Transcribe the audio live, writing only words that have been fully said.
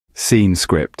Scene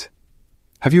script.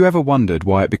 Have you ever wondered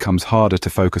why it becomes harder to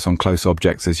focus on close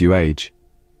objects as you age?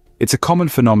 It's a common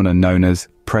phenomenon known as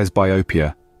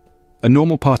presbyopia, a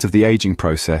normal part of the aging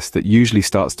process that usually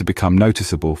starts to become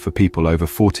noticeable for people over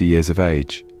 40 years of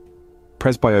age.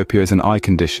 Presbyopia is an eye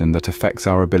condition that affects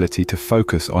our ability to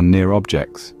focus on near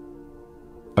objects.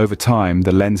 Over time,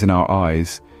 the lens in our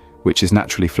eyes, which is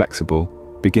naturally flexible,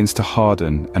 begins to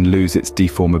harden and lose its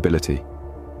deformability.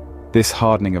 This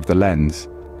hardening of the lens,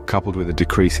 coupled with a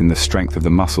decrease in the strength of the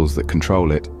muscles that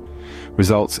control it,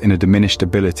 results in a diminished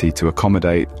ability to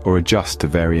accommodate or adjust to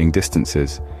varying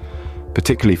distances,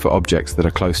 particularly for objects that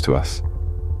are close to us.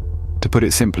 To put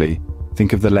it simply,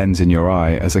 think of the lens in your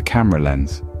eye as a camera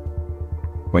lens.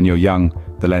 When you're young,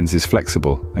 the lens is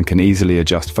flexible and can easily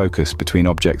adjust focus between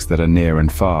objects that are near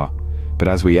and far. But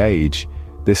as we age,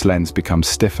 this lens becomes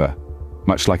stiffer,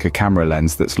 much like a camera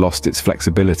lens that's lost its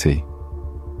flexibility.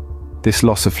 This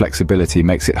loss of flexibility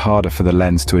makes it harder for the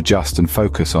lens to adjust and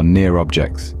focus on near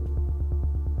objects.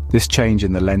 This change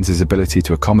in the lens's ability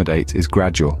to accommodate is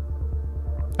gradual.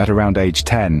 At around age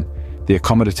 10, the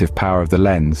accommodative power of the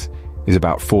lens is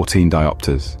about 14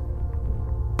 diopters.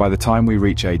 By the time we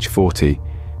reach age 40,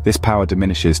 this power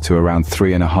diminishes to around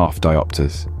 3.5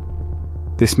 diopters.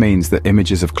 This means that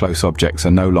images of close objects are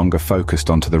no longer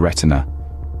focused onto the retina,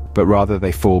 but rather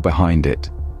they fall behind it,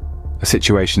 a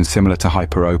situation similar to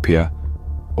hyperopia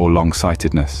or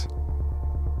long-sightedness.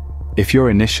 If you're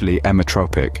initially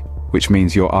emmetropic, which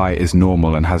means your eye is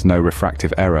normal and has no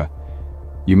refractive error,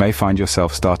 you may find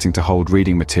yourself starting to hold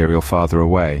reading material farther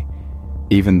away,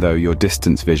 even though your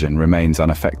distance vision remains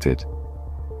unaffected.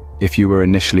 If you were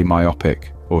initially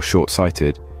myopic or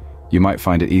short-sighted, you might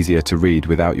find it easier to read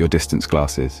without your distance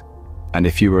glasses. And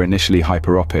if you were initially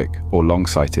hyperopic or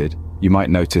long-sighted, you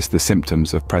might notice the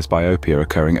symptoms of presbyopia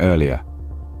occurring earlier.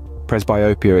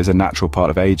 Presbyopia is a natural part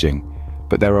of aging,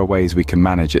 but there are ways we can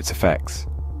manage its effects.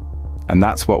 And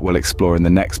that's what we'll explore in the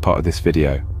next part of this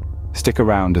video. Stick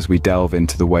around as we delve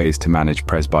into the ways to manage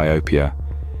presbyopia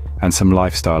and some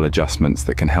lifestyle adjustments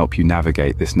that can help you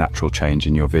navigate this natural change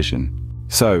in your vision.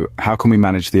 So, how can we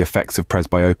manage the effects of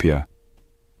presbyopia?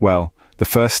 Well, the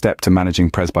first step to managing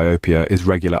presbyopia is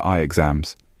regular eye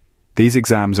exams. These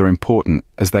exams are important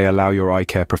as they allow your eye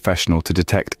care professional to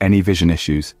detect any vision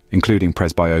issues, including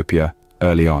presbyopia,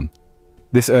 early on.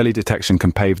 This early detection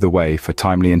can pave the way for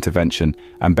timely intervention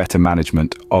and better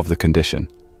management of the condition.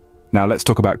 Now let's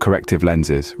talk about corrective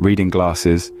lenses. Reading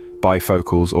glasses,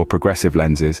 bifocals or progressive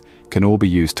lenses can all be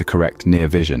used to correct near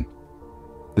vision.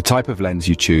 The type of lens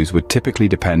you choose would typically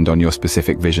depend on your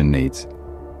specific vision needs.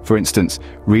 For instance,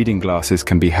 reading glasses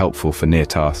can be helpful for near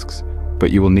tasks, but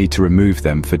you will need to remove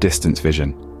them for distance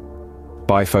vision.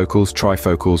 Bifocals,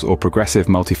 trifocals, or progressive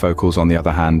multifocals, on the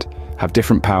other hand, have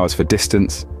different powers for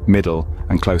distance, middle,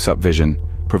 and close-up vision,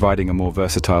 providing a more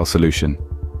versatile solution.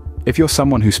 If you're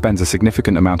someone who spends a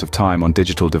significant amount of time on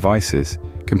digital devices,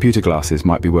 computer glasses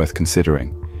might be worth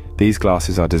considering. These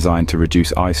glasses are designed to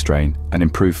reduce eye strain and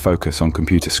improve focus on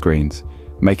computer screens,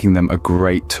 making them a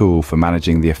great tool for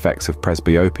managing the effects of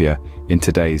presbyopia in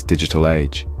today's digital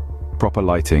age. Proper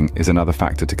lighting is another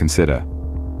factor to consider.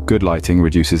 Good lighting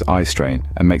reduces eye strain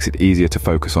and makes it easier to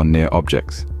focus on near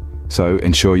objects. So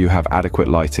ensure you have adequate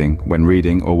lighting when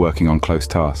reading or working on close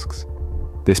tasks.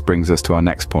 This brings us to our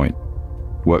next point: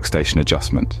 workstation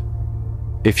adjustment.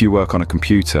 If you work on a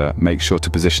computer, make sure to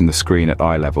position the screen at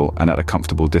eye level and at a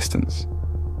comfortable distance.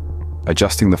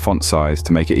 Adjusting the font size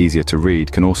to make it easier to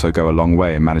read can also go a long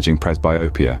way in managing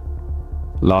presbyopia.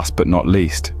 Last but not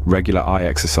least, regular eye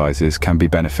exercises can be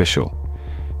beneficial.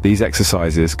 These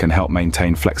exercises can help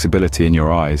maintain flexibility in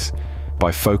your eyes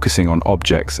by focusing on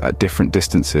objects at different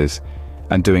distances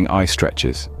and doing eye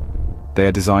stretches. They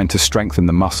are designed to strengthen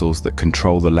the muscles that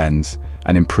control the lens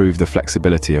and improve the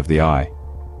flexibility of the eye.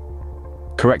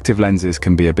 Corrective lenses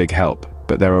can be a big help,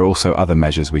 but there are also other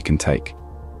measures we can take.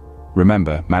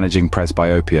 Remember, managing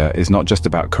presbyopia is not just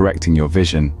about correcting your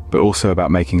vision, but also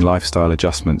about making lifestyle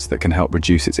adjustments that can help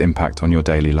reduce its impact on your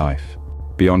daily life.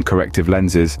 Beyond corrective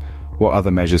lenses, what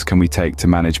other measures can we take to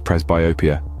manage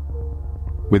presbyopia?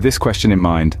 With this question in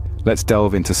mind, let's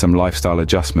delve into some lifestyle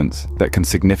adjustments that can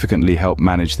significantly help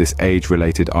manage this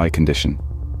age-related eye condition.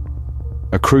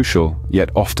 A crucial, yet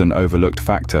often overlooked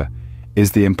factor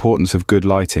is the importance of good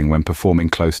lighting when performing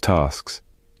close tasks.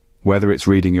 Whether it's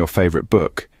reading your favorite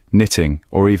book, knitting,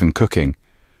 or even cooking,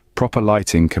 proper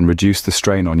lighting can reduce the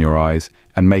strain on your eyes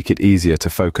and make it easier to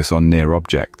focus on near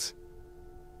objects.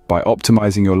 By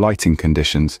optimizing your lighting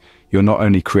conditions, you're not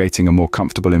only creating a more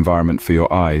comfortable environment for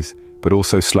your eyes, but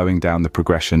also slowing down the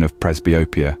progression of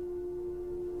presbyopia.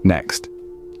 Next,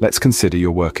 let's consider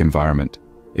your work environment.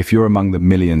 If you're among the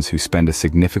millions who spend a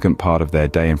significant part of their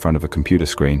day in front of a computer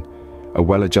screen, a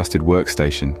well-adjusted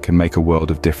workstation can make a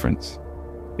world of difference.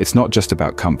 It's not just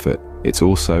about comfort, it's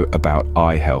also about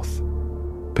eye health.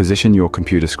 Position your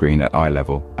computer screen at eye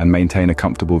level and maintain a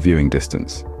comfortable viewing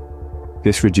distance.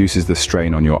 This reduces the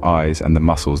strain on your eyes and the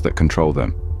muscles that control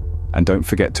them. And don't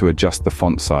forget to adjust the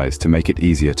font size to make it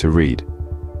easier to read.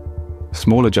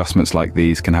 Small adjustments like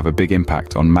these can have a big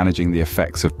impact on managing the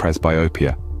effects of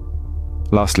presbyopia.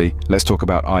 Lastly, let's talk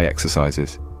about eye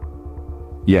exercises.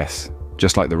 Yes,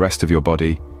 just like the rest of your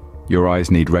body, your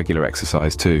eyes need regular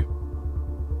exercise too.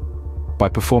 By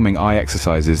performing eye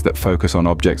exercises that focus on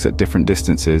objects at different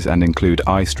distances and include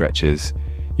eye stretches,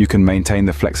 you can maintain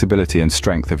the flexibility and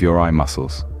strength of your eye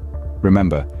muscles.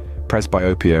 Remember,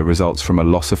 presbyopia results from a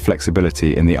loss of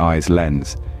flexibility in the eye's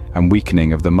lens and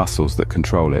weakening of the muscles that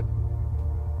control it.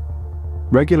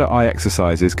 Regular eye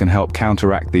exercises can help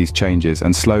counteract these changes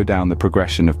and slow down the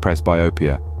progression of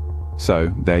presbyopia.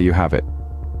 So, there you have it.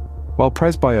 While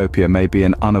presbyopia may be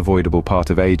an unavoidable part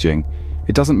of aging,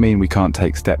 it doesn't mean we can't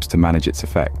take steps to manage its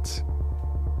effects.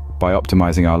 By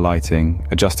optimizing our lighting,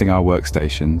 adjusting our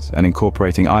workstations, and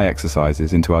incorporating eye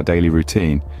exercises into our daily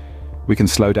routine, we can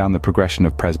slow down the progression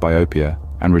of presbyopia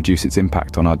and reduce its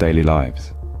impact on our daily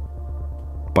lives.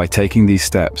 By taking these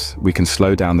steps, we can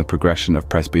slow down the progression of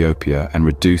presbyopia and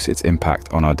reduce its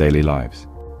impact on our daily lives.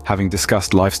 Having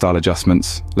discussed lifestyle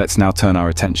adjustments, let's now turn our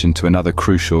attention to another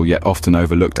crucial yet often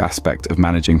overlooked aspect of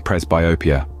managing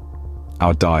presbyopia: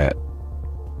 our diet.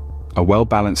 A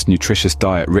well-balanced, nutritious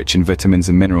diet rich in vitamins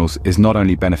and minerals is not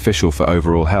only beneficial for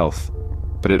overall health,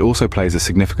 but it also plays a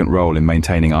significant role in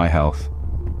maintaining eye health.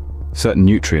 Certain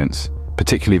nutrients,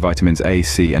 particularly vitamins A,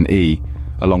 C, and E,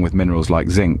 along with minerals like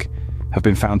zinc, have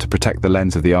been found to protect the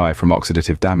lens of the eye from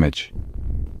oxidative damage.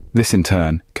 This in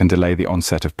turn can delay the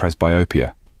onset of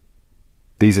presbyopia.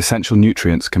 These essential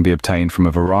nutrients can be obtained from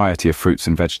a variety of fruits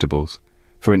and vegetables.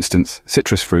 For instance,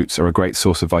 citrus fruits are a great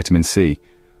source of vitamin C,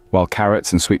 while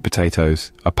carrots and sweet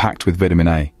potatoes are packed with vitamin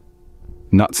A.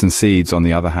 Nuts and seeds, on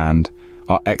the other hand,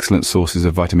 are excellent sources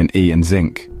of vitamin E and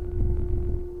zinc.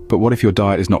 But what if your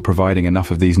diet is not providing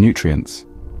enough of these nutrients?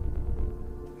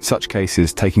 In such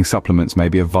cases, taking supplements may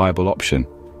be a viable option.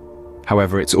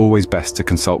 However, it's always best to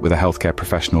consult with a healthcare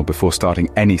professional before starting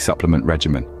any supplement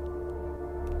regimen.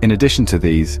 In addition to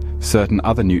these, certain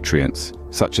other nutrients,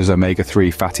 such as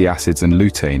omega-3 fatty acids and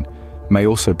lutein, may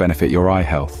also benefit your eye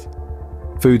health.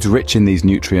 Foods rich in these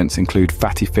nutrients include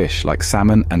fatty fish like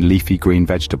salmon and leafy green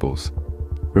vegetables.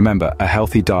 Remember, a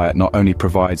healthy diet not only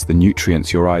provides the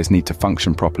nutrients your eyes need to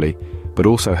function properly, but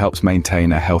also helps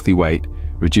maintain a healthy weight,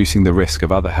 reducing the risk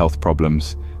of other health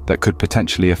problems that could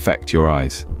potentially affect your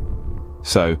eyes.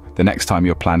 So, the next time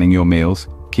you're planning your meals,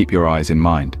 keep your eyes in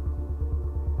mind.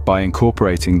 By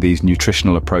incorporating these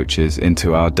nutritional approaches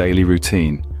into our daily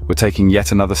routine, we're taking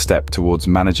yet another step towards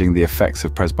managing the effects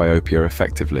of presbyopia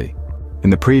effectively.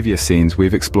 In the previous scenes,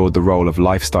 we've explored the role of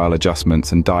lifestyle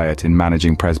adjustments and diet in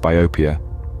managing presbyopia.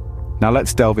 Now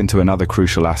let's delve into another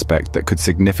crucial aspect that could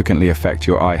significantly affect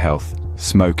your eye health: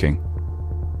 smoking.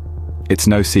 It's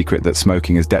no secret that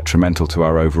smoking is detrimental to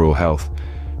our overall health,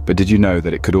 but did you know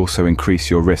that it could also increase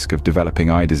your risk of developing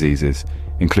eye diseases,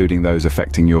 including those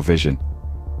affecting your vision?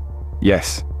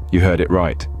 Yes, you heard it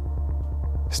right.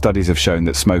 Studies have shown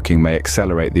that smoking may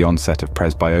accelerate the onset of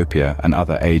presbyopia and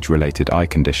other age-related eye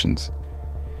conditions.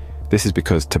 This is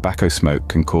because tobacco smoke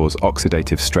can cause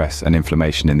oxidative stress and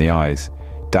inflammation in the eyes,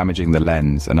 damaging the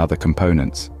lens and other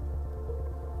components.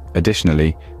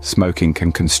 Additionally, smoking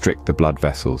can constrict the blood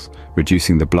vessels,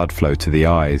 reducing the blood flow to the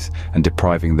eyes and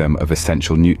depriving them of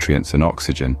essential nutrients and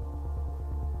oxygen.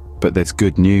 But there's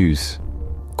good news.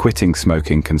 Quitting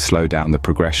smoking can slow down the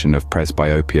progression of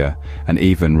presbyopia and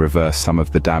even reverse some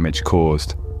of the damage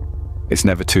caused. It's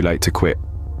never too late to quit.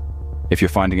 If you're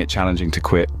finding it challenging to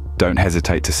quit, don't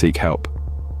hesitate to seek help.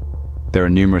 There are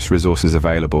numerous resources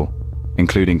available,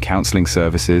 including counseling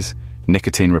services,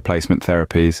 nicotine replacement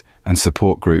therapies, and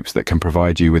support groups that can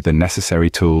provide you with the necessary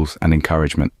tools and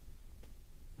encouragement.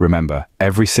 Remember,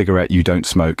 every cigarette you don't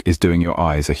smoke is doing your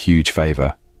eyes a huge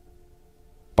favor.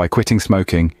 By quitting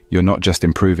smoking, you're not just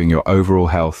improving your overall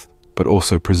health, but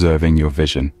also preserving your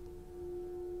vision.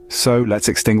 So let's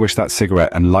extinguish that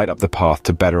cigarette and light up the path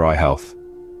to better eye health.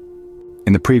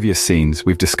 In the previous scenes,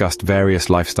 we've discussed various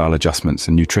lifestyle adjustments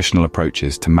and nutritional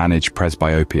approaches to manage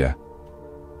presbyopia.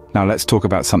 Now let's talk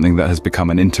about something that has become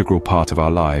an integral part of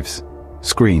our lives: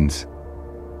 screens.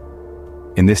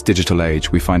 In this digital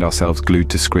age, we find ourselves glued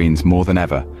to screens more than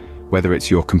ever, whether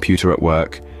it's your computer at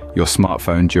work, your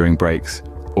smartphone during breaks,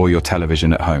 or your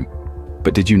television at home.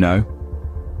 But did you know?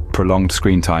 prolonged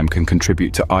screen time can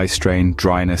contribute to eye strain,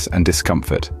 dryness, and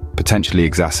discomfort, potentially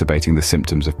exacerbating the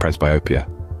symptoms of presbyopia.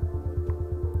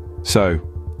 So,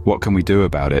 what can we do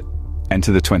about it?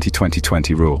 Enter the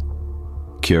 20-20-20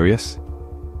 rule. Curious?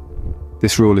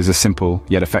 This rule is a simple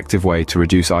yet effective way to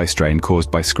reduce eye strain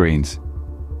caused by screens.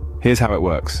 Here's how it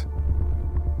works.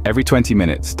 Every 20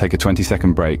 minutes, take a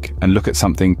 20-second break and look at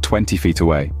something 20 feet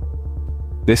away.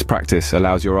 This practice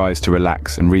allows your eyes to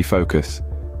relax and refocus,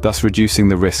 thus reducing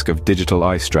the risk of digital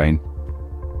eye strain.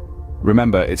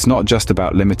 Remember, it's not just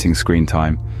about limiting screen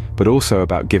time, but also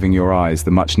about giving your eyes the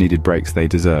much-needed breaks they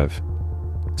deserve.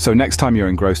 So next time you're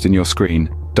engrossed in your screen,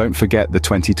 don't forget the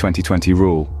 20-20-20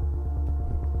 rule.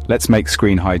 Let's make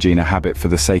screen hygiene a habit for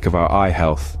the sake of our eye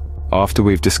health. After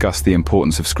we've discussed the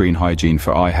importance of screen hygiene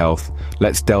for eye health,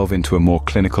 let's delve into a more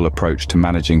clinical approach to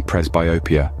managing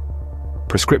presbyopia.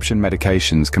 Prescription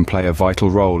medications can play a vital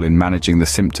role in managing the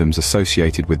symptoms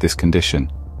associated with this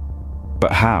condition.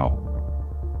 But how?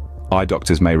 Eye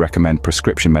doctors may recommend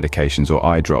prescription medications or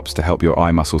eye drops to help your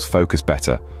eye muscles focus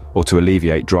better or to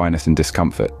alleviate dryness and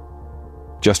discomfort.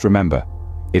 Just remember,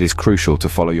 it is crucial to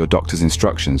follow your doctor's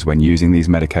instructions when using these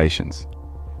medications.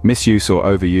 Misuse or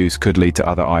overuse could lead to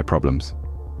other eye problems.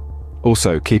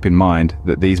 Also, keep in mind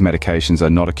that these medications are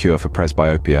not a cure for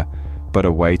presbyopia, but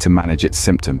a way to manage its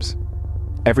symptoms.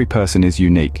 Every person is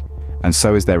unique, and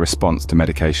so is their response to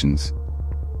medications.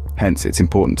 Hence, it's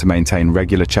important to maintain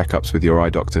regular checkups with your eye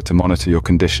doctor to monitor your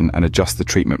condition and adjust the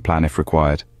treatment plan if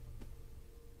required.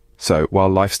 So, while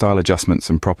lifestyle adjustments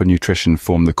and proper nutrition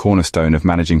form the cornerstone of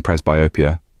managing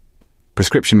presbyopia,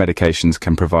 prescription medications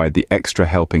can provide the extra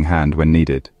helping hand when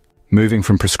needed. Moving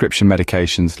from prescription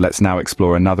medications, let's now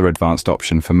explore another advanced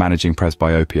option for managing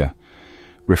presbyopia: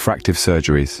 refractive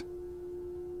surgeries.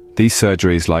 These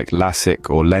surgeries, like LASIK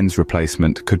or lens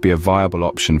replacement, could be a viable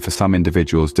option for some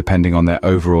individuals depending on their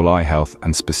overall eye health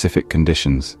and specific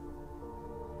conditions.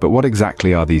 But what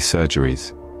exactly are these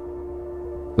surgeries?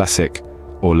 LASIK,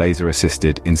 or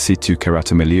laser-assisted in situ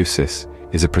keratomileusis,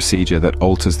 is a procedure that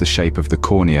alters the shape of the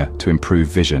cornea to improve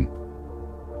vision.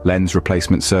 Lens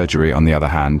replacement surgery, on the other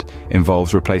hand,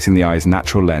 involves replacing the eye's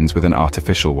natural lens with an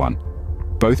artificial one.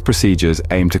 Both procedures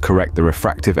aim to correct the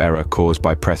refractive error caused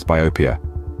by presbyopia.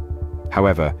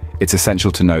 However, it's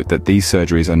essential to note that these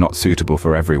surgeries are not suitable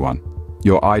for everyone.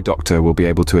 Your eye doctor will be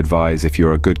able to advise if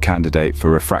you're a good candidate for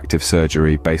refractive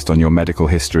surgery based on your medical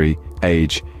history,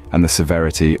 age, and the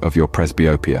severity of your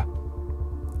presbyopia.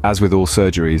 As with all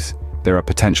surgeries, there are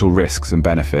potential risks and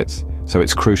benefits, so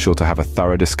it's crucial to have a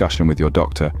thorough discussion with your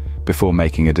doctor before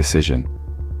making a decision.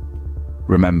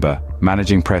 Remember,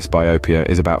 managing presbyopia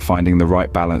is about finding the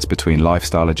right balance between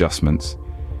lifestyle adjustments,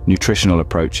 nutritional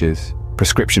approaches,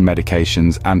 prescription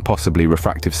medications, and possibly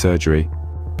refractive surgery.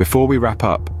 Before we wrap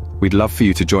up, we'd love for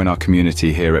you to join our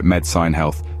community here at MedSign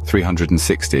Health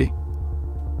 360.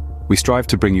 We strive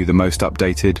to bring you the most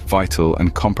updated, vital,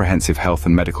 and comprehensive health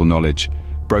and medical knowledge,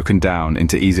 broken down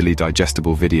into easily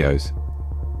digestible videos.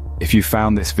 If you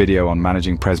found this video on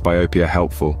managing presbyopia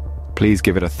helpful, please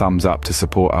give it a thumbs up to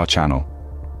support our channel.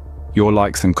 Your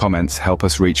likes and comments help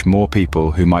us reach more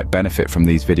people who might benefit from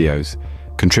these videos,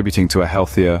 contributing to a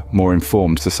healthier, more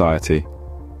informed society.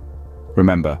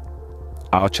 Remember,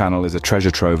 our channel is a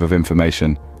treasure trove of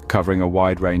information covering a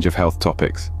wide range of health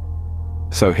topics.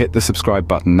 So hit the subscribe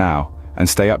button now and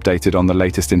stay updated on the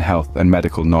latest in health and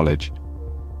medical knowledge.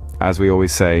 As we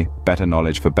always say, better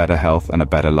knowledge for better health and a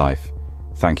better life.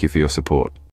 Thank you for your support.